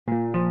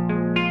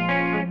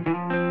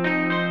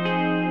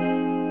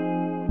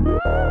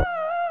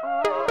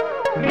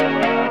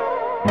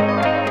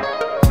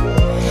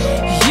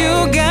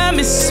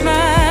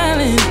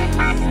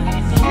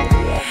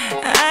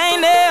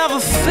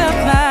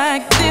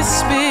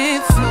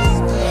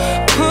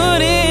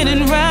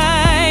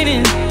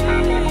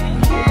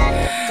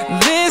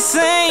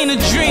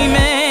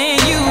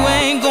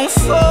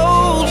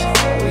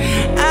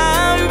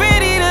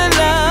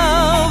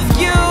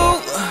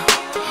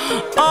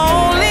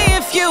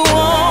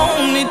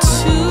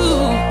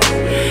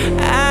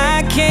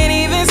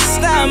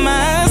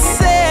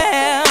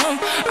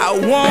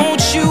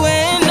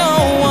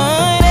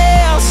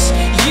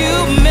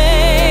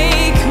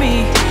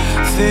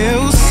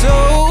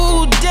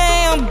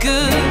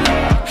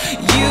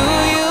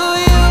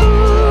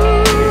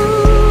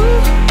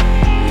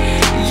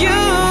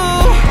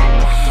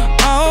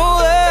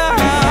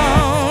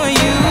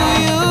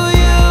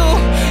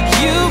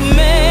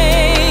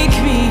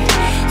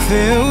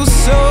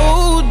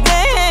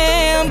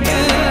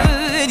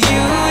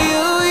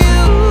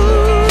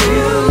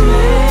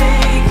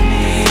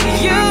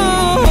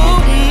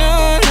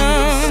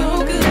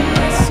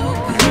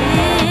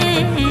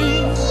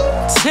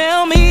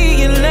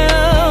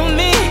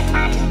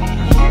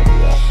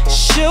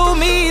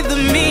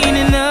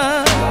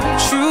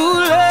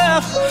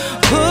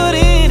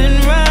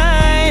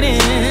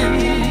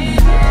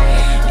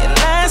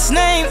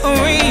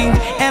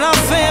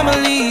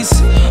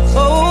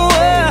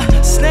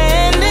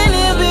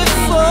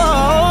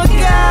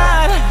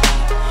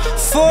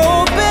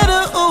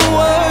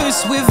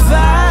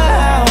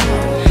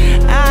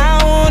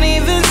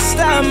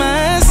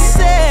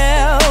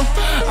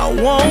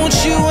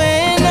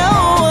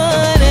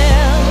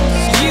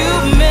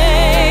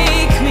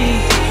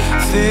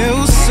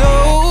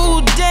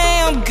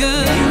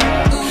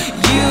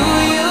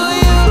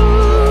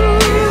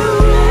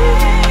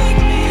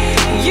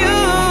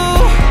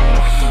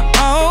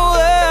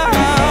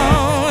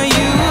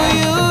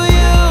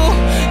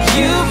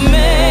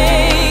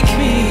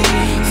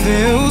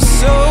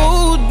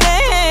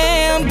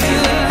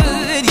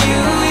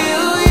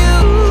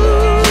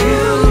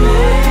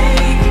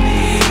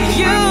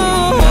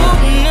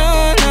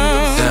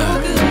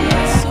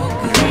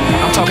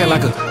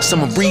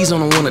summer breeze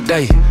on a winter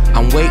day.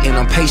 I'm waiting,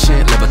 I'm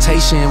patient,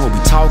 levitation. When we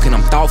talking,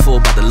 I'm thoughtful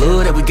about the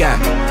love that we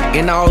got,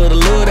 and all of the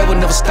love that will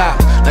never stop.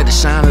 Like the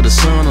shine of the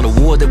sun on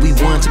the war that we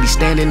won, to be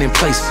standing in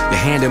place,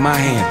 your hand in my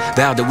hand.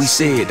 Vow that we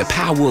said, the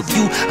power of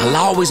you I'll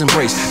always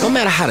embrace. No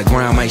matter how the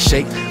ground might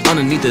shake,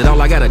 underneath it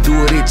all I gotta do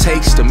what it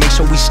takes to make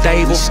sure we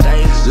stable.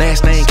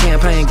 Last name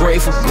campaign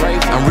grateful.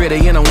 I'm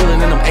ready and I'm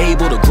willing and I'm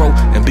able to grow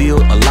and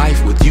build a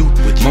life with you.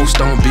 Most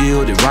don't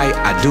build it right,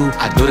 I do.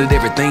 I know that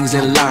everything's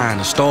in line.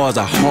 The stars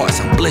are hearts,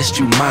 I'm blessed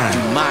you mine,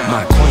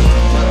 my queen.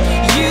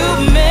 You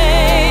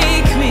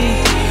make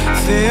me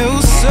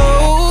feel